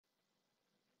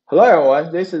Hello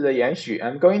everyone, this is Yanxu.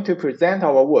 I'm going to present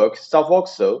our work,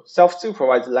 SelfVoxeLO,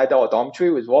 Self-supervised LiDAR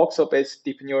Odometry with Voxel-based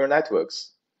deep neural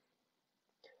networks.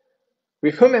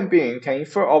 We human beings can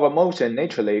infer our motion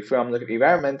naturally from the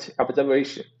environment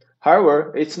observation.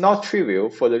 However, it's not trivial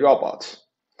for the robot.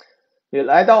 The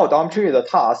LiDAR odometry is a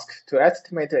task to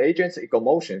estimate the agent's ego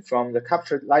motion from the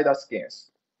captured LiDAR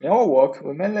scans. In our work,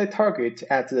 we mainly target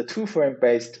at the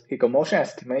two-frame-based ego motion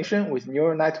estimation with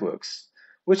neural networks,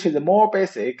 which is more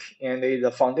basic and is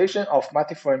the foundation of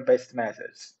multi-frame-based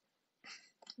methods.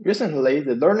 Recently,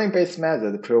 the learning-based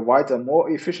method provides a more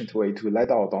efficient way to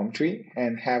LiDAR odometry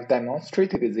and have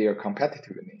demonstrated their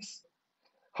competitiveness.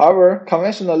 However,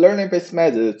 conventional learning-based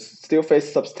methods still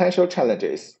face substantial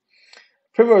challenges.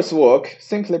 Previous work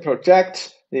simply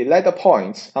projects the LiDAR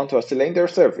points onto a cylinder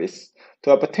surface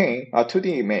to obtain a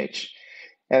 2D image,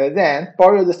 and then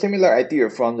borrow the similar idea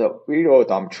from the visual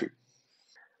odometry.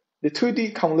 The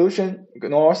 2D convolution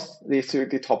ignores the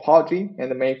 3D topology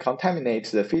and may contaminate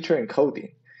the feature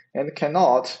encoding, and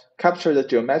cannot capture the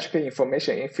geometric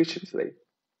information efficiently.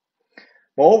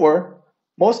 Moreover,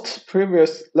 most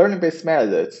previous learning-based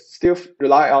methods still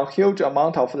rely on huge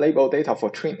amount of label data for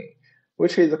training,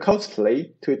 which is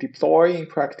costly to deploy in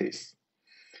practice.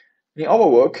 In our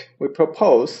work, we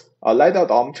propose a LiDAR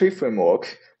odometry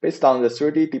framework based on the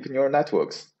 3D deep neural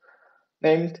networks,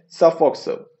 named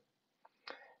SelfVoxeLO.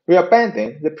 We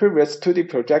abandon the previous 2D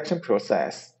projection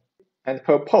process and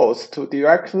propose to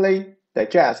directly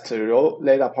digest the raw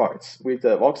LiDAR points with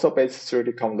the voxel-based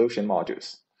 3D convolution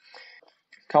modules.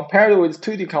 Compared with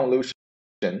 2D convolution,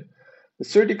 the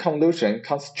 3D convolution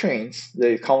constrains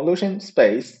the convolution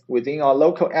space within a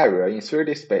local area in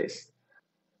 3D space,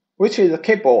 which is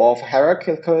capable of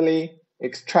hierarchically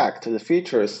extract the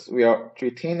features while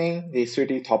retaining the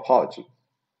 3D topology.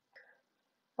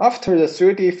 After the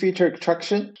 3D feature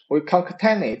extraction, we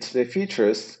concatenate the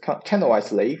features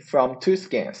channelwisely from two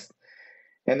scans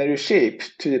and reshape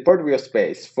to the bird view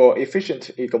space for efficient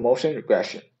ego motion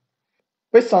regression.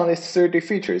 Based on these 3D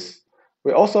features,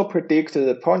 we also predict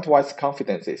the pointwise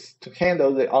confidences to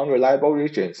handle the unreliable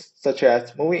regions such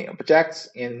as moving objects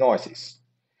and noises.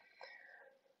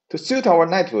 To suit our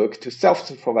network to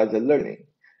self-supervised learning,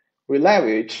 we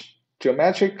leverage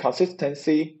geometric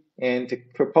consistency and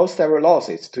propose several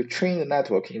losses to train the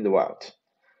network in the wild.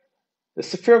 The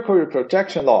spherical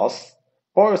reprojection loss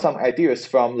borrows some ideas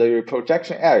from the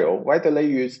reprojection area widely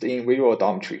used in visual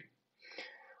odometry.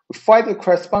 We find the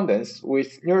correspondence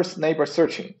with nearest neighbor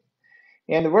searching,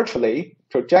 and virtually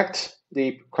project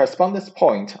the correspondence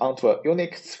point onto a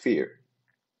unique sphere.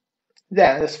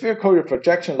 Then the spherical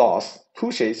reprojection loss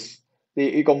pushes the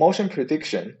ego motion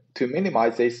prediction to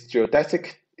minimize this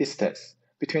geodesic distance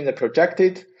between the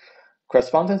projected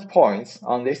correspondence points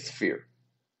on this sphere.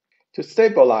 To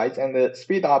stabilize and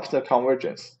speed up the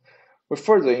convergence, we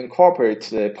further incorporate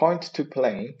the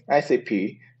point-to-plane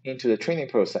ICP into the training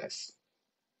process.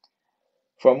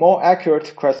 For more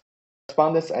accurate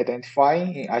correspondence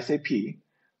identifying in ICP,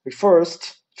 we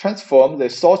first transform the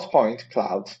source point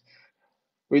cloud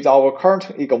with our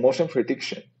current ego motion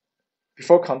prediction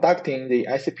before conducting the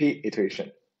ICP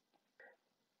iteration.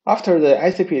 After the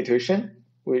ICP iteration,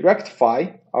 we rectify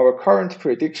our current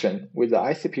prediction with the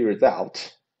ICP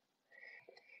result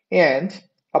and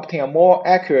obtain a more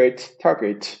accurate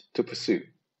target to pursue.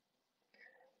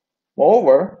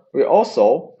 Moreover, we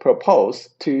also propose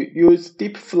to use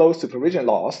deep flow supervision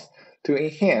loss to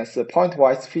enhance the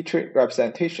pointwise feature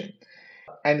representation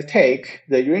and take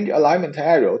the range alignment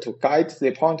error to guide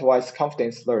the pointwise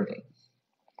confidence learning.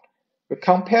 We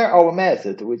compare our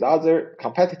method with other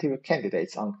competitive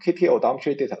candidates on KITTI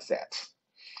odometry datasets.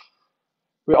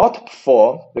 We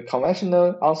outperform the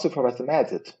conventional unsupervised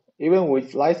method even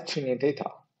with less training data.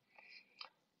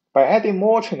 By adding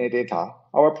more training data,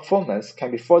 our performance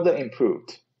can be further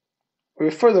improved. We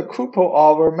further couple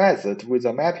our method with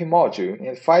a mapping module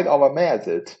and find our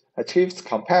method achieves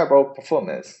comparable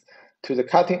performance to the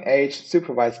cutting-edge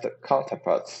supervised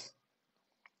counterparts.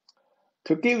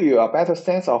 To give you a better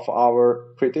sense of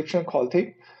our prediction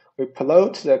quality, we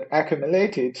plot the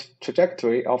accumulated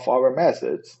trajectory of our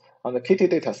methods on the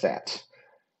KITTI dataset.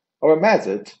 Our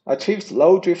method achieves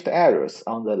low drift errors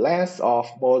on the length of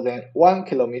more than 1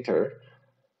 kilometer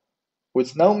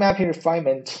with no mapping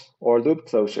refinement or loop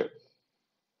closure.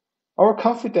 Our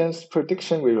confidence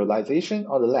prediction visualization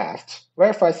on the left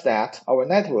verifies that our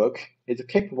network is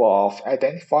capable of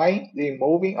identifying the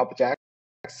moving objects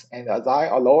and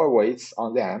assign a lower weights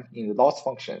on them in the loss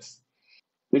functions.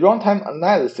 The runtime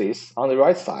analysis on the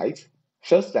right side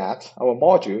shows that our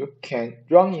module can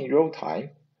run in real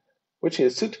time, which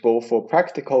is suitable for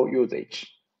practical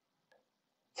usage.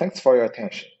 Thanks for your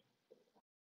attention.